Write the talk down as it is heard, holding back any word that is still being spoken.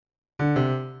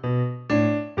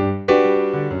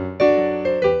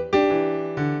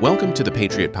Welcome to the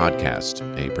Patriot Podcast,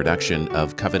 a production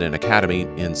of Covenant Academy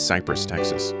in Cypress,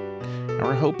 Texas.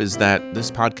 Our hope is that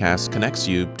this podcast connects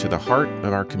you to the heart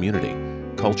of our community,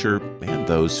 culture, and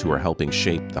those who are helping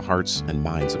shape the hearts and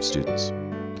minds of students.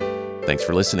 Thanks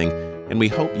for listening, and we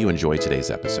hope you enjoy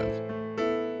today's episode.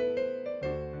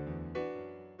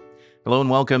 Hello and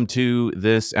welcome to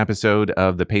this episode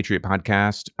of the Patriot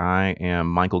Podcast. I am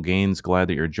Michael Gaines, glad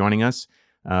that you're joining us.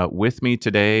 With me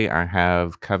today, I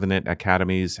have Covenant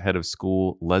Academy's head of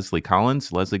school, Leslie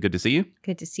Collins. Leslie, good to see you.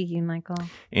 Good to see you, Michael.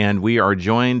 And we are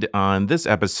joined on this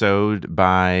episode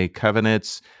by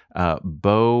Covenant's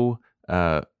Bo.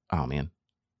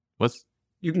 What's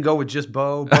You can go with just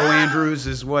Bo. Bo Andrews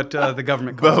is what the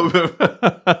government calls him.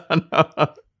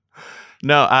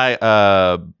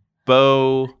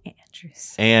 Bo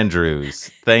Andrews.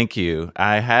 Thank you.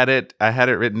 I had it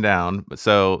written down.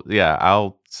 So yeah,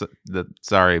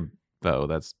 sorry, Bo.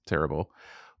 That's terrible.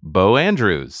 Bo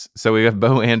Andrews. So we have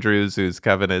Bo Andrews, who's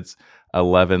Covenant's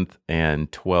 11th and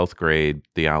 12th grade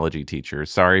theology teacher.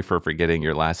 Sorry for forgetting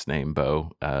your last name, Bo.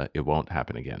 It won't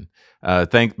happen again.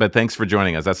 Thanks for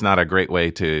joining us. That's not a great way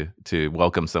to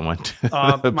welcome someone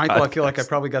to Michael, I feel like I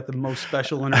probably got the most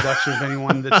special introduction of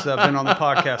anyone that's been on the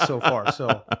podcast so far.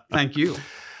 So thank you.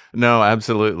 No,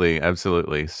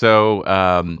 absolutely.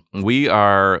 So we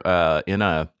are in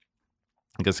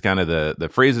I guess kind of the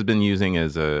phrase has been using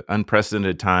is a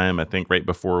unprecedented time. I think right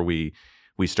before we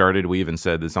started, we even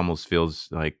said this almost feels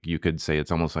like you could say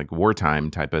it's almost like wartime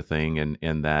type of thing, and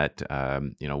in that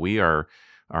we are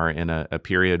in a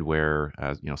period where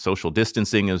social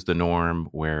distancing is the norm,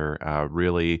 where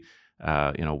really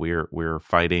we're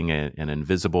fighting an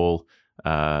invisible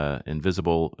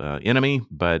enemy,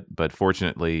 but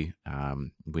fortunately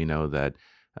we know that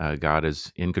God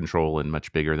is in control and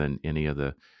much bigger than any of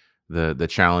the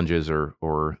challenges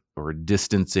or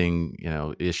distancing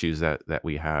issues that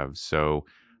we have. So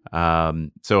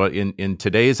in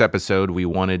today's episode, we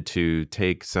wanted to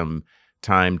take some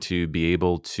time to be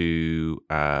able to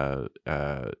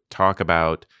talk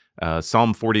about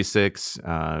Psalm 46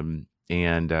 and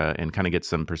kind of get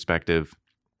some perspective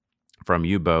from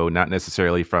you, Bo, not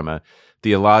necessarily from a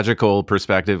theological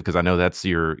perspective, because I know that's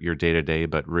your day-to-day,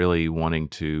 but really wanting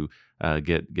to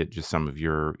get just some of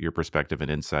your perspective and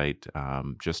insight,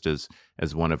 just as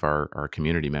one of our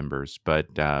community members. But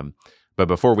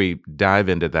before we dive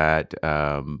into that,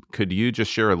 could you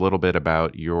just share a little bit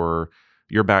about your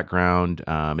background,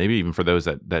 maybe even for those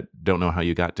that don't know how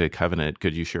you got to Covenant?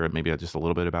 Could you share maybe just a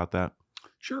little bit about that?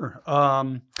 Sure.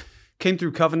 Came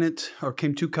to Covenant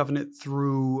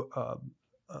through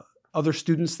other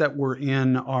students that were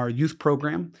in our youth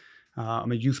program.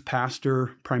 I'm a youth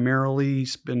pastor primarily,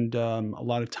 spend a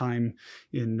lot of time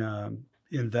in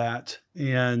that,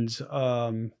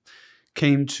 and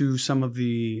came to some of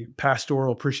the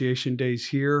pastoral appreciation days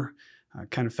here. I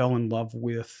kind of fell in love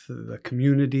with the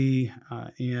community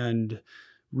and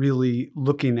really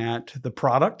looking at the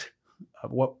product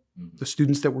of what the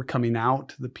students that were coming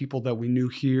out, the people that we knew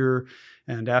here,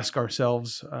 and ask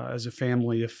ourselves as a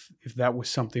family if that was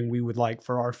something we would like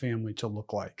for our family to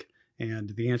look like. And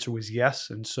the answer was yes.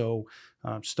 And so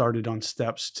started on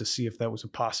steps to see if that was a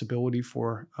possibility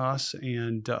for us.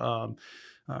 And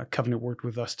Covenant worked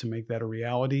with us to make that a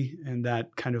reality. And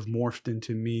that kind of morphed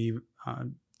into me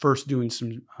first doing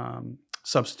some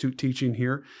substitute teaching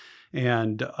here,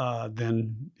 and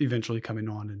then eventually coming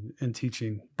on and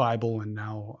teaching Bible and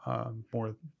now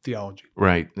more theology.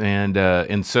 Right.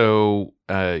 And so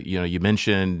you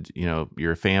mentioned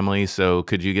your family. So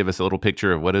could you give us a little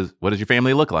picture of what does your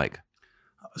family look like?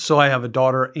 So I have a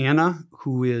daughter, Anna,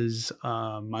 who is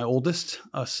my oldest,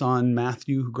 a son,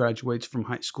 Matthew, who graduates from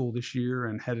high school this year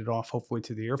and headed off hopefully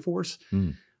to the Air Force.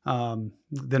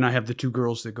 Then I have the two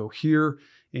girls that go here,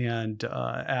 and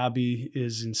Abby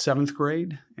is in 7th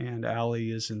grade and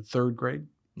Allie is in 3rd grade.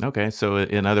 Okay. So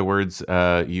in other words,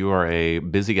 you are a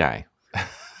busy guy.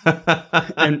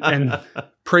 and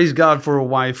praise God for a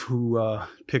wife who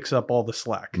picks up all the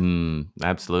slack.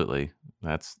 Absolutely.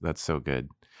 That's so good.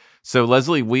 So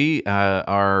Leslie, we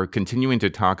are continuing to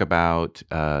talk about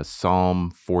Psalm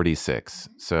 46.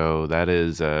 So that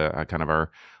is kind of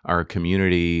our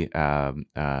community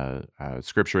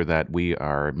scripture that we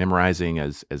are memorizing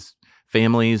as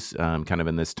families, kind of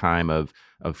in this time of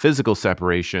physical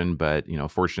separation. But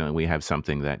fortunately, we have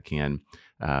something that can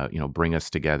bring us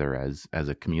together as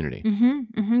a community.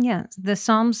 Yeah, the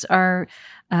Psalms are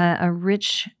a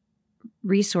rich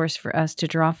resource for us to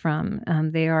draw from.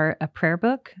 They are a prayer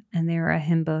book and they are a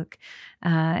hymn book.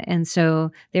 And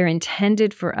so they're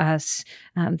intended for us.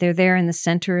 They're there in the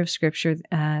center of Scripture,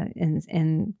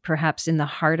 and perhaps in the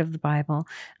heart of the Bible.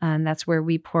 That's where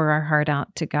we pour our heart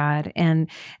out to God. And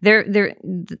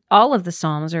all of the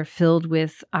Psalms are filled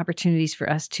with opportunities for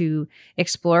us to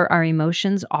explore our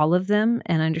emotions, all of them,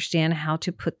 and understand how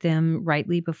to put them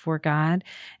rightly before God,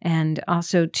 and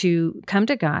also to come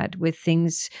to God with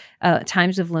things,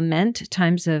 times of lament,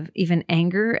 times of even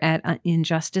anger at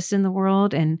injustice in the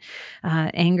world, and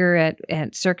anger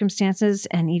at circumstances,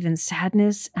 and even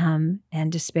sadness,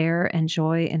 and despair and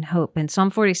joy and hope. And Psalm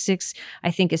 46,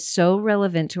 I think, is so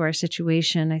relevant to our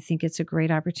situation. I think it's a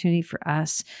great opportunity for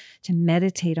us to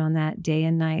meditate on that day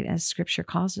and night as Scripture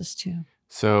calls us to.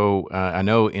 So I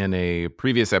know in a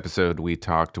previous episode we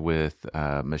talked with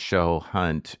Michelle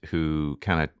Hunt, who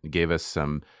kind of gave us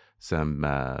some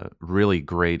really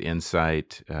great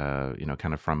insight,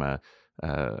 kind of from a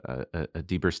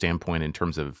deeper standpoint in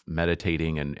terms of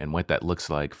meditating and what that looks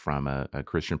like from a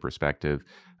Christian perspective.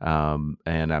 And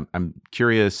I'm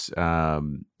curious,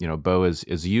 Bo,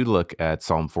 as you look at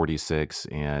Psalm 46,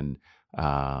 and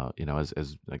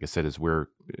as like I said, as we're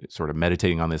sort of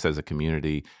meditating on this as a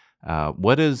community.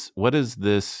 What does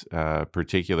this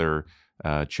particular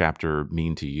chapter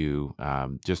mean to you,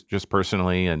 just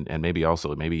personally, and maybe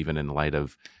even in light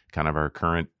of kind of our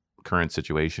current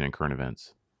situation and current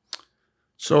events?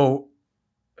 So,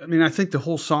 I mean, I think the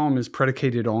whole psalm is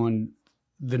predicated on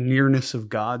the nearness of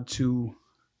God to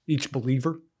each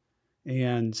believer,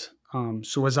 and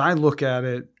so as I look at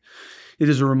it, it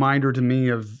is a reminder to me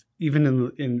of,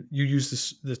 even in you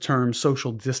use the term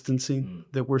social distancing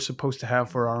that we're supposed to have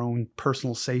for our own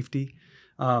personal safety.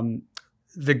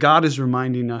 That God is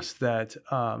reminding us that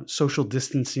social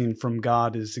distancing from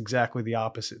God is exactly the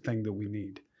opposite thing that we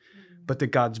need. But that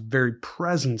God's very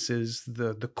presence is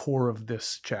the core of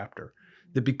this chapter.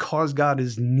 That because God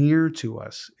is near to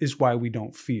us is why we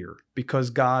don't fear. Because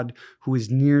God, who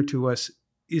is near to us,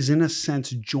 is in a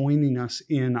sense joining us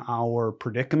in our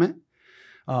predicament.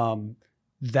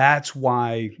 That's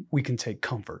why we can take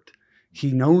comfort.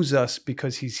 He knows us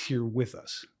because he's here with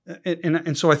us.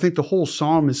 And so I think the whole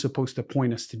psalm is supposed to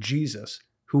point us to Jesus,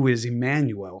 who is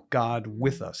Emmanuel, God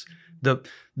with us. The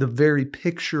very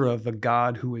picture of a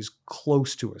God who is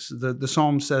close to us. The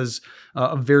psalm says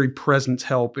a very present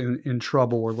help in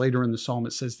trouble, or later in the psalm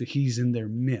it says that he's in their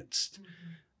midst.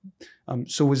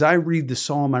 So as I read the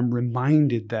psalm, I'm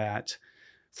reminded that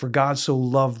for God so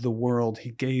loved the world,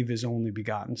 he gave his only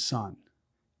begotten Son.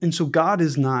 And so God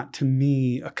is not, to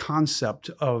me, a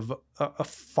concept of a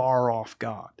far-off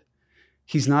God.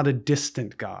 He's not a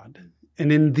distant God.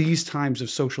 And in these times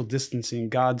of social distancing,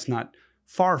 God's not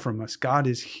far from us. God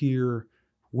is here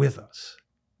with us.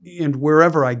 And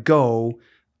wherever I go,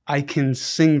 I can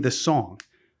sing the song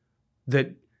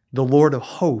that the Lord of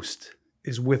hosts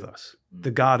is with us. The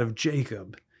God of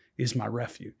Jacob is my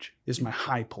refuge, is my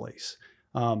high place.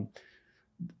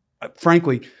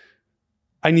 Frankly,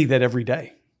 I need that every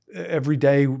day. Every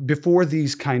day before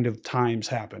these kind of times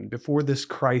happened, before this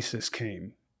crisis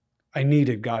came, I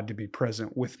needed God to be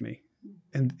present with me.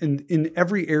 And in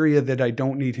every area that I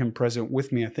don't need him present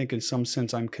with me, I think in some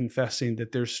sense I'm confessing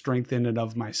that there's strength in and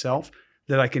of myself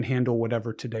that I can handle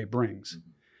whatever today brings.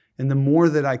 And the more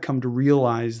that I come to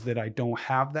realize that I don't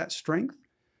have that strength,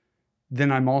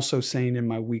 then I'm also saying in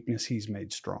my weakness, he's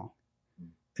made strong.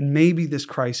 And maybe this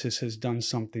crisis has done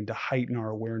something to heighten our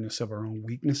awareness of our own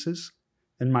weaknesses.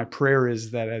 And my prayer is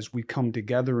that as we come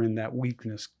together in that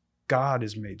weakness, God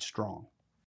is made strong.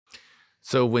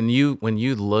 So when you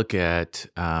look at,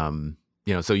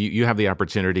 so you have the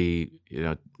opportunity,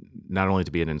 not only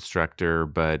to be an instructor,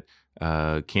 but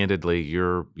candidly,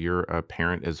 you're a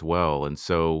parent as well. And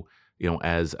so,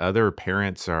 as other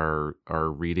parents are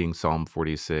reading Psalm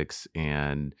 46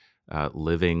 and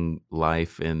living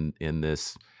life in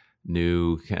this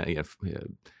new kind of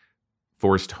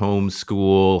forced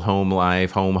homeschool, home life,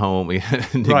 home, to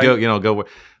Right. go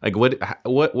like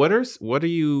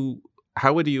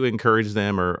how would you encourage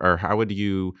them, or how would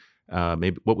you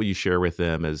maybe what would you share with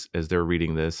them as they're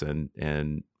reading this and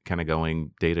kind of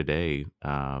going day to day,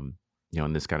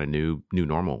 in this kind of new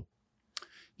normal?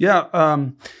 Yeah.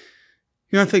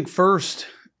 I think first,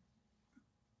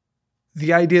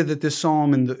 the idea that this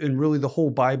psalm and really the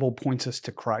whole Bible points us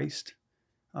to Christ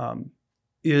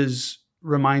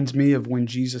reminds me of when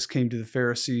Jesus came to the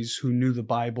Pharisees who knew the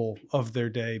Bible of their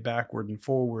day backward and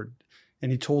forward.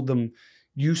 And he told them,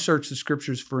 you search the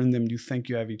scriptures, for in them you think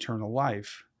you have eternal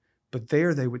life. But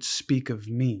there they would speak of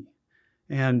me.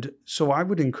 And so I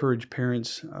would encourage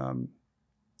parents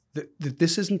that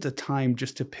this isn't a time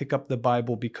just to pick up the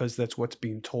Bible because that's what's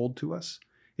being told to us.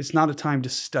 It's not a time to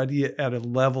study it at a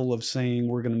level of saying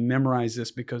we're going to memorize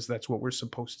this because that's what we're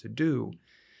supposed to do.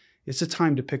 It's a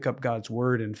time to pick up God's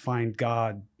word and find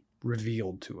God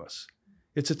revealed to us.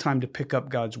 It's a time to pick up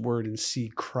God's word and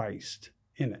see Christ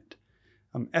in it.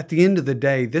 At the end of the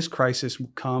day, this crisis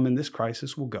will come and this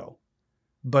crisis will go.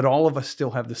 But all of us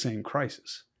still have the same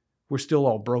crisis. We're still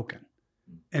all broken.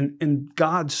 And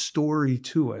God's story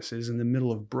to us is in the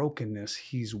middle of brokenness,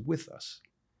 he's with us.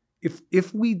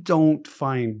 If we don't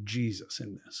find Jesus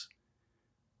in this,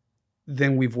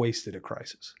 then we've wasted a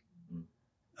crisis.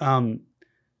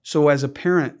 So as a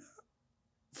parent,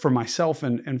 for myself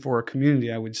and for our community,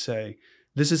 I would say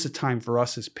this is a time for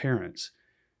us as parents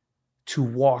to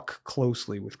walk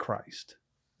closely with Christ.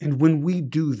 And when we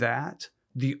do that,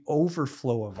 the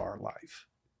overflow of our life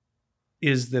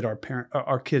is that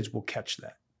our kids will catch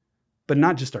that. But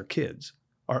not just our kids,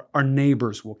 our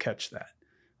neighbors will catch that.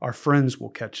 Our friends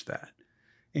will catch that.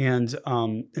 And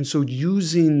so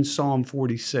using Psalm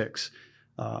 46,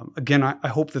 again, I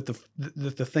hope that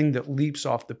the thing that leaps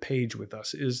off the page with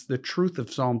us is the truth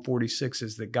of Psalm 46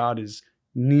 is that God is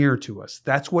near to us.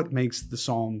 That's what makes the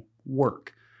psalm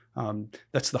work.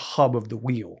 That's the hub of the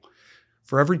wheel.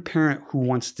 For every parent who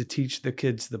wants to teach the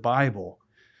kids the Bible,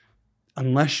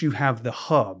 unless you have the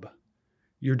hub,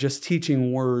 you're just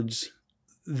teaching words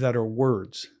that are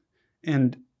words.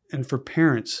 And for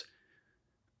parents,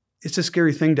 it's a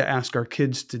scary thing to ask our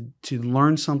kids to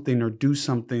learn something or do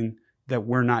something that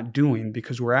we're not doing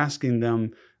because we're asking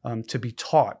them to be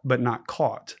taught but not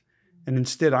caught. And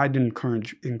instead, I'd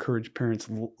encourage parents,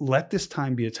 let this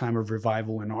time be a time of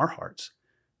revival in our hearts.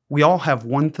 We all have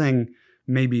one thing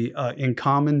maybe in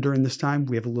common during this time.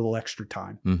 We have a little extra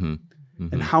time. Mm-hmm. Mm-hmm.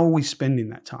 And how are we spending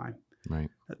that time? Right.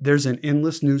 There's an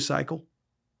endless news cycle.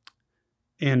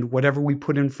 And whatever we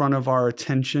put in front of our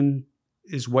attention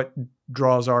is what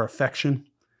draws our affection.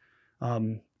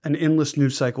 An endless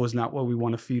news cycle is not what we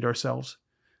want to feed ourselves.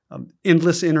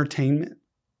 Endless entertainment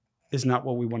is not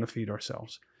what we want to feed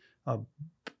ourselves.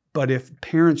 But if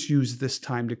parents use this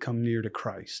time to come near to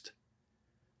Christ,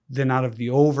 then out of the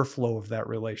overflow of that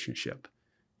relationship,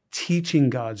 teaching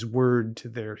God's word to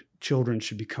their children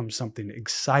should become something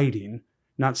exciting,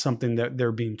 not something that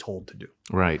they're being told to do.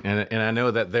 Right. And I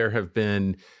know that there have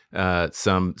been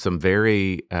some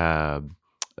very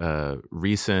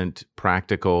recent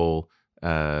practical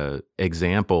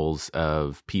examples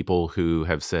of people who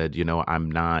have said,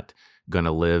 I'm not going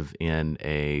to live in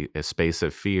a space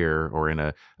of fear or in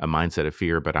a mindset of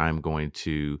fear, but I'm going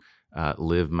to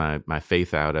live my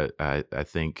faith out. I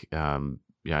think,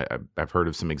 I've heard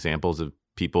of some examples of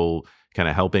people kind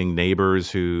of helping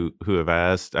neighbors who have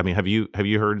asked. I mean, have you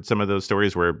heard some of those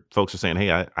stories where folks are saying,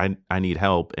 "Hey, I need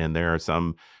help," and there are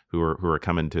some who are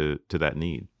coming to that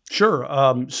need? Sure.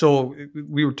 So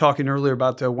we were talking earlier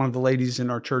about one of the ladies in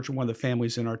our church and one of the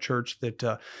families in our church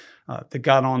that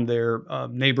got on their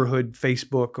neighborhood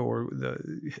Facebook or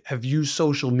have used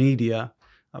social media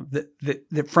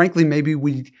that frankly maybe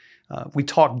we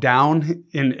talk down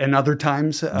in other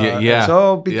times.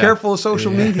 So be careful of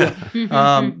social media.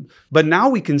 But now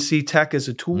we can see tech as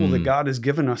a tool that God has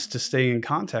given us to stay in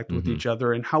contact with each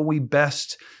other, and how we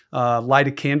best light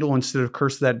a candle instead of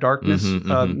curse that darkness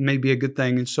may be a good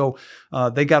thing. And so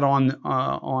they got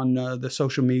on the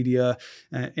social media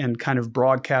and kind of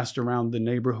broadcast around the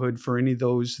neighborhood for any of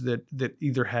those that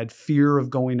either had fear of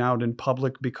going out in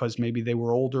public because maybe they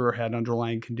were older or had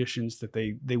underlying conditions that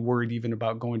they worried even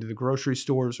about going to the grocery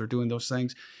stores or doing those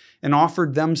things, and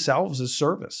offered themselves as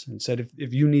service and said,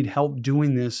 if you need help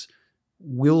doing this,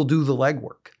 we'll do the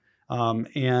legwork.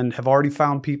 And have already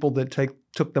found people that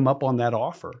took them up on that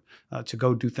offer to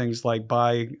go do things like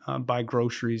buy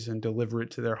groceries and deliver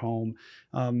it to their home,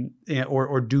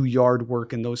 or do yard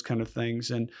work and those kind of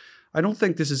things. And I don't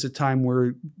think this is a time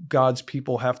where God's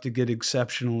people have to get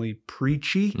exceptionally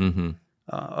preachy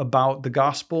about the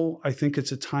gospel. I think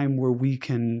it's a time where we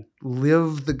can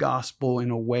live the gospel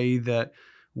in a way that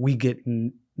we get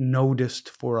noticed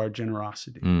for our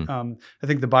generosity. I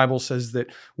think the Bible says that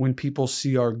when people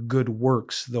see our good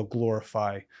works, they'll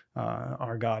glorify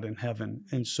our God in heaven.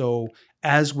 And so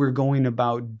as we're going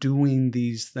about doing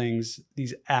these things,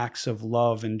 these acts of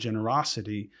love and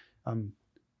generosity,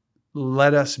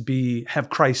 let us have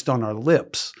Christ on our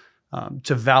lips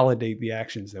to validate the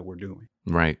actions that we're doing.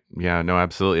 Right. Yeah, no,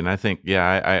 absolutely. And I think,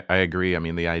 I agree. I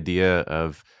mean, the idea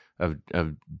of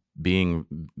being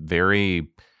very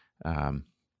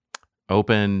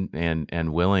open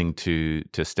and willing to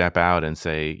step out and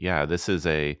say, this is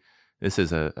a this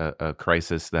is a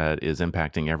crisis that is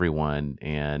impacting everyone.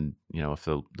 And, if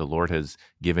the Lord has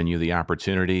given you the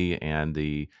opportunity and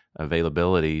the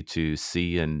availability to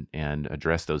see and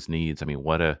address those needs, I mean,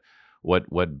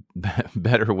 what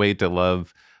better way to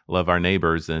love our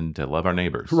neighbors than to love our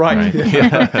neighbors, Right.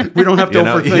 Yeah. We don't have to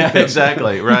overthink Yeah, this.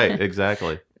 exactly. Right.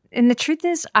 Exactly. And the truth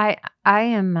is, I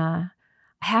am. I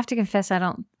have to confess, I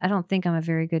don't think I'm a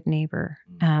very good neighbor.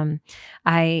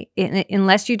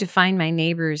 Unless you define my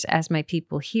neighbors as my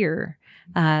people here,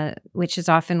 which is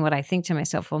often what I think to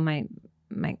myself. Well, my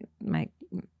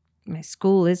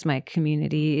school is my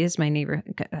community, is my neighbor.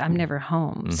 I'm never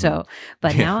home. Mhm. So,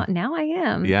 but Yeah. now I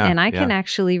am, Yeah, and I can yeah.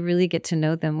 actually really get to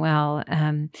know them well,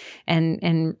 and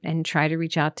try to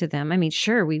reach out to them. I mean,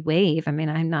 sure, we wave. I mean,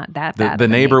 I'm not that bad. The of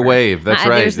a neighbor neighbor. wave. That's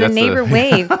right. There's the That's neighbor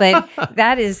wave, but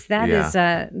that is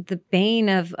Yeah. the bane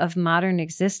of modern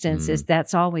existence. Is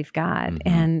that's all we've got, Mhm.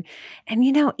 and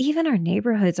even our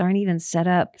neighborhoods aren't even set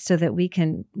up so that we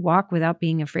can walk without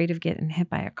being afraid of getting hit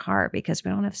by a car, because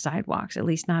we don't have sidewalks, at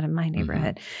least not in my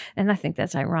neighborhood. And I think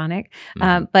that's ironic.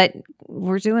 But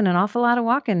we're doing an awful lot of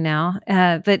walking now.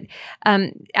 But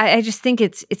I just think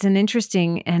it's an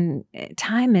interesting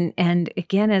time. And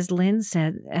again, as Lynn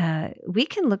said, we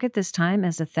can look at this time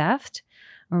as a theft,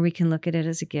 or we can look at it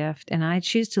as a gift. And I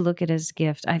choose to look at it as a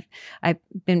gift. I've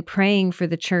been praying for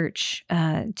the church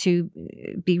to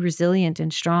be resilient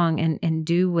and strong and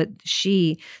do what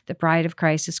she, the bride of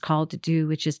Christ, is called to do,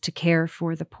 which is to care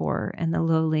for the poor and the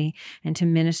lowly, and to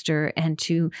minister and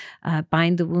to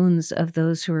bind the wounds of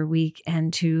those who are weak,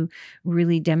 and to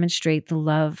really demonstrate the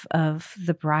love of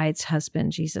the bride's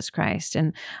husband, Jesus Christ.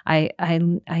 And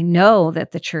I know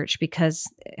that the church, because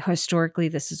historically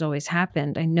this has always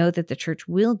happened, I know that the church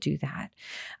will do that.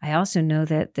 I also know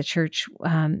that the church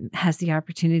has the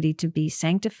opportunity to be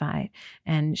sanctified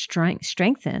and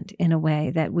strengthened in a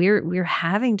way that we're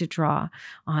having to draw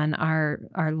on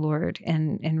our Lord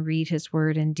and read His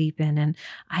Word and deepen. And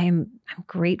I'm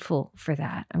grateful for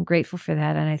that. I'm grateful for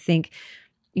that. And I think,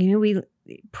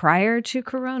 prior to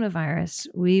coronavirus,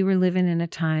 we were living in a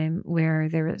time where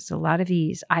there was a lot of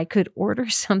ease. I could order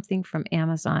something from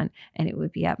Amazon and it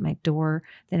would be at my door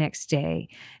the next day.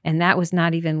 And that was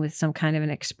not even with some kind of an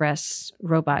express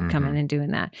robot coming and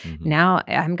doing that. Now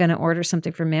I'm going to order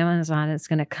something from Amazon. It's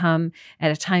going to come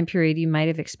at a time period you might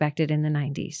have expected in the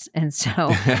 90s. And so,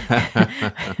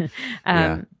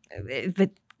 Yeah. but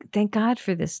thank God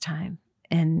for this time.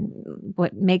 And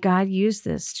may God use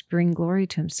this to bring glory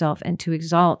to Himself and to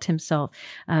exalt Himself.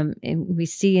 And we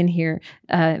see in here,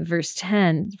 verse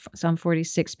 10, Psalm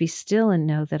 46, be still and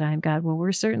know that I am God. Well,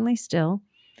 we're certainly still.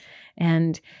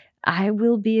 And I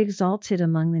will be exalted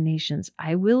among the nations.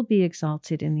 I will be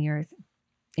exalted in the earth.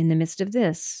 In the midst of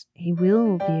this, He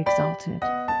will be exalted.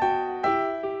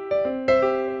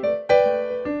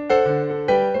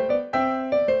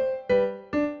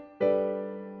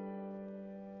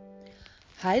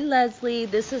 Hi, Leslie.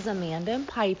 This is Amanda and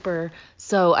Piper.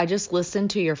 So I just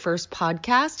listened to your first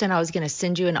podcast, and I was going to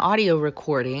send you an audio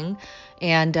recording.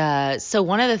 And so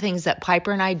one of the things that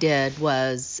Piper and I did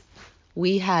was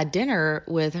we had dinner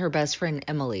with her best friend,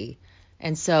 Emily.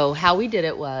 And so how we did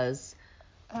it was...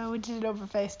 we did it over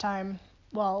FaceTime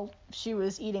while she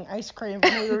was eating ice cream,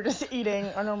 and we were just eating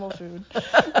our normal food.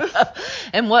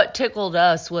 And what tickled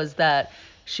us was that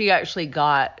she actually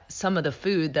got some of the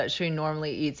food that she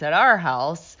normally eats at her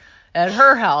house,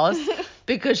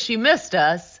 because she missed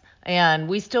us, and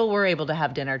we still were able to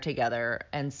have dinner together.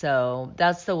 And so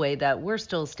that's the way that we're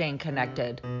still staying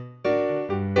connected.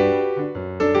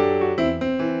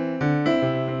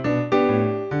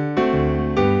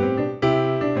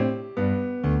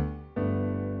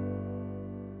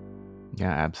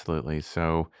 Yeah, absolutely.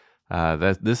 So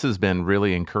this has been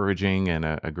really encouraging and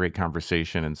a great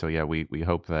conversation. And so, yeah, we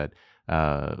hope that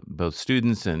both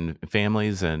students and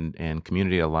families and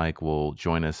community alike will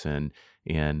join us in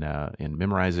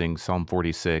memorizing Psalm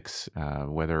 46,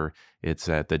 whether it's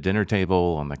at the dinner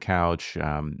table, on the couch,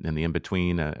 in the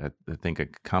in-between. I think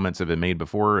comments have been made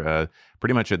before.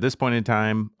 Pretty much at this point in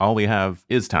time, all we have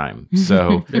is time.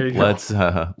 So There you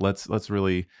go. let's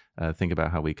really think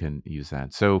about how we can use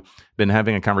that. So, been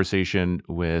having a conversation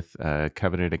with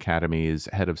Covenant Academy's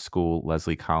head of school,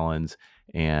 Leslie Collins,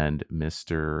 and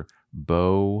Mr.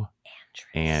 Bo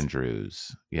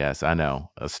Andrews. Yes, I know.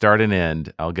 A start and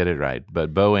end. I'll get it right.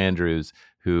 But Bo Andrews,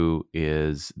 who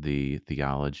is the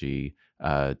theology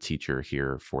teacher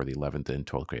here for the 11th and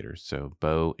 12th graders. So,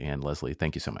 Bo and Leslie,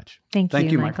 thank you so much.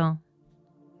 Thank you, Michael.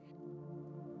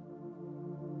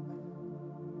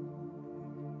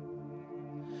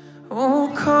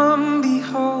 Oh, come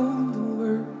behold the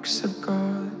works of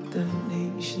God, the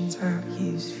nations at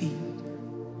His feet.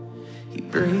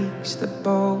 breaks the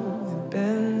bow and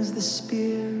bends the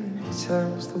spear and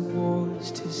tells the wars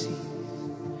to cease.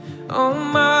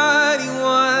 Almighty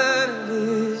One of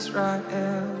Israel,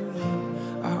 you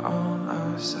are on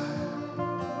our side.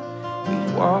 We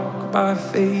walk by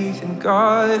faith in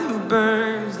God who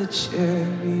burns the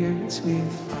chariots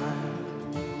with fire.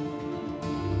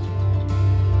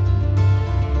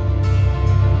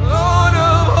 Lord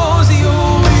of hosts,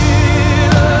 you're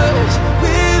with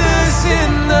us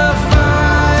in the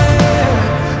fire,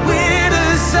 with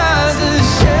us as a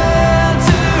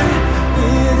shelter,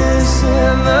 with us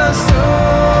in the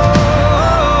storm.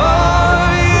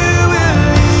 You will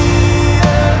lead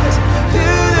us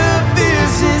through the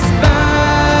fiercest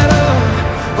battle.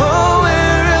 Oh,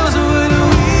 where else would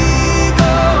we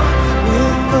go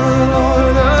with the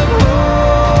Lord of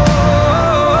hosts?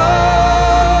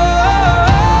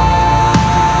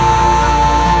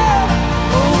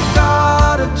 Oh,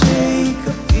 God of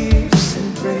Jacob, fierce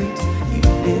and great, you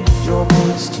lift your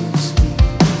voice to speak.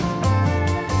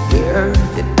 The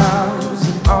earth it bows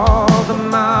and all the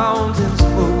mountains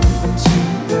move into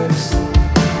the sea.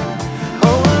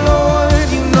 Oh Lord,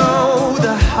 you know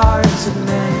the hearts of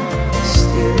men,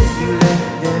 still you let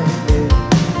them live.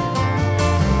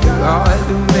 God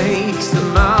who makes the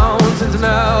mountains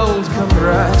melt, come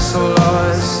wrestle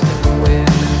us and win.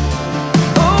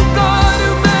 Oh God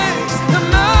who makes the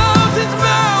mountains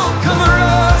melt, come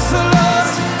wrestle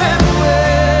us and win.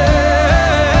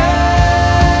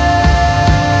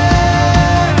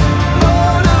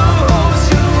 Lord of hosts,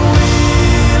 you're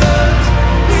with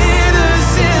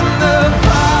us in the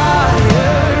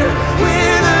fire,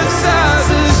 with us as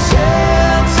a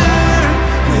shelter,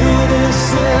 with us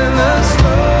in the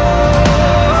storm.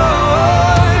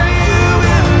 You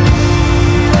will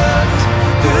lead us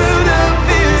through the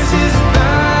fiercest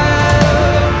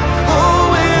battle. Oh,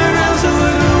 where else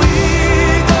would we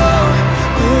go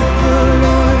with the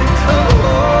Lord of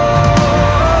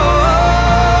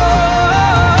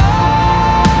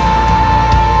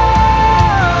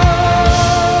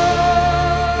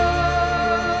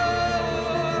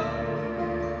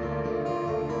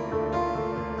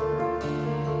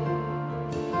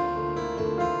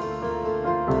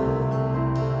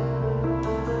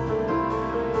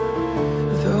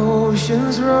The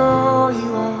oceans roar,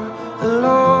 you are the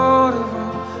Lord of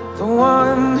all, the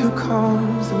one who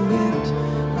calms the wind,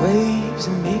 waves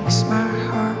and makes my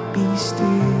heart be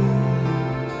still.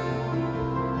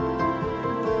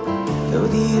 Though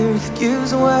the earth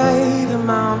gives way, the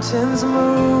mountains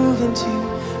move into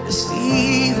the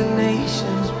sea, the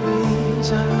nations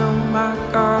rage. I know my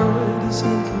God is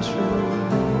in control.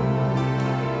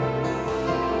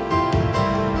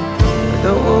 The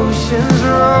oceans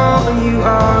roll, and you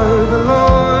are the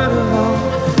Lord of all,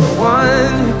 the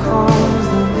one who calms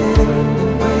the wind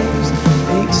and waves,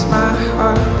 makes my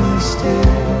heart be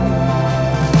still.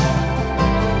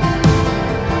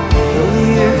 Though the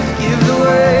earth gives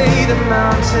way, the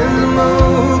mountains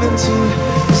move into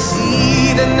the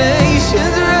sea, the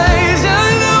nations rage. I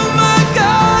know my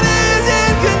God is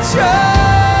in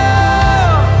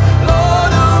control.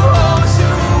 Lord of hosts,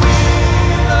 you're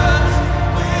with us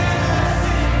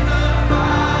in the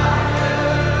fire,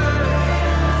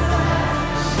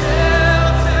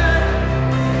 shelter,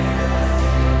 with us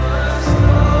in the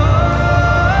storm.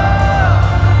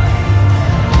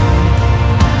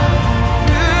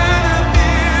 Through the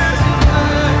fierce and night,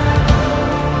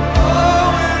 oh,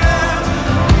 where else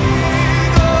would we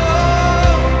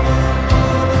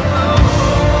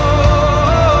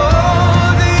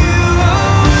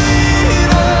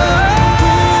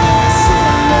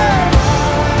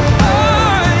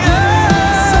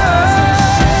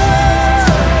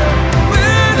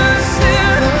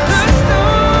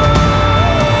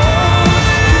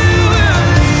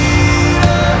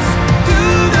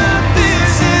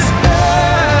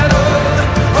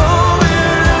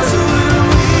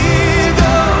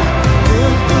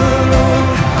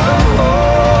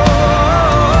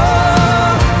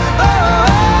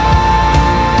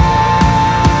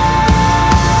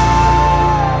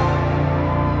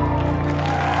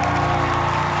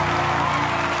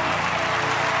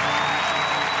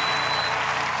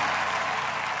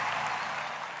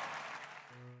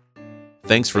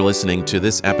Thanks for listening to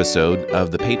this episode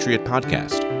of the Patriot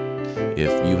Podcast.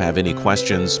 If you have any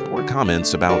questions or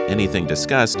comments about anything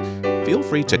discussed, feel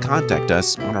free to contact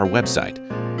us on our website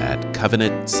at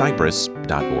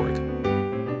covenantcypress.org.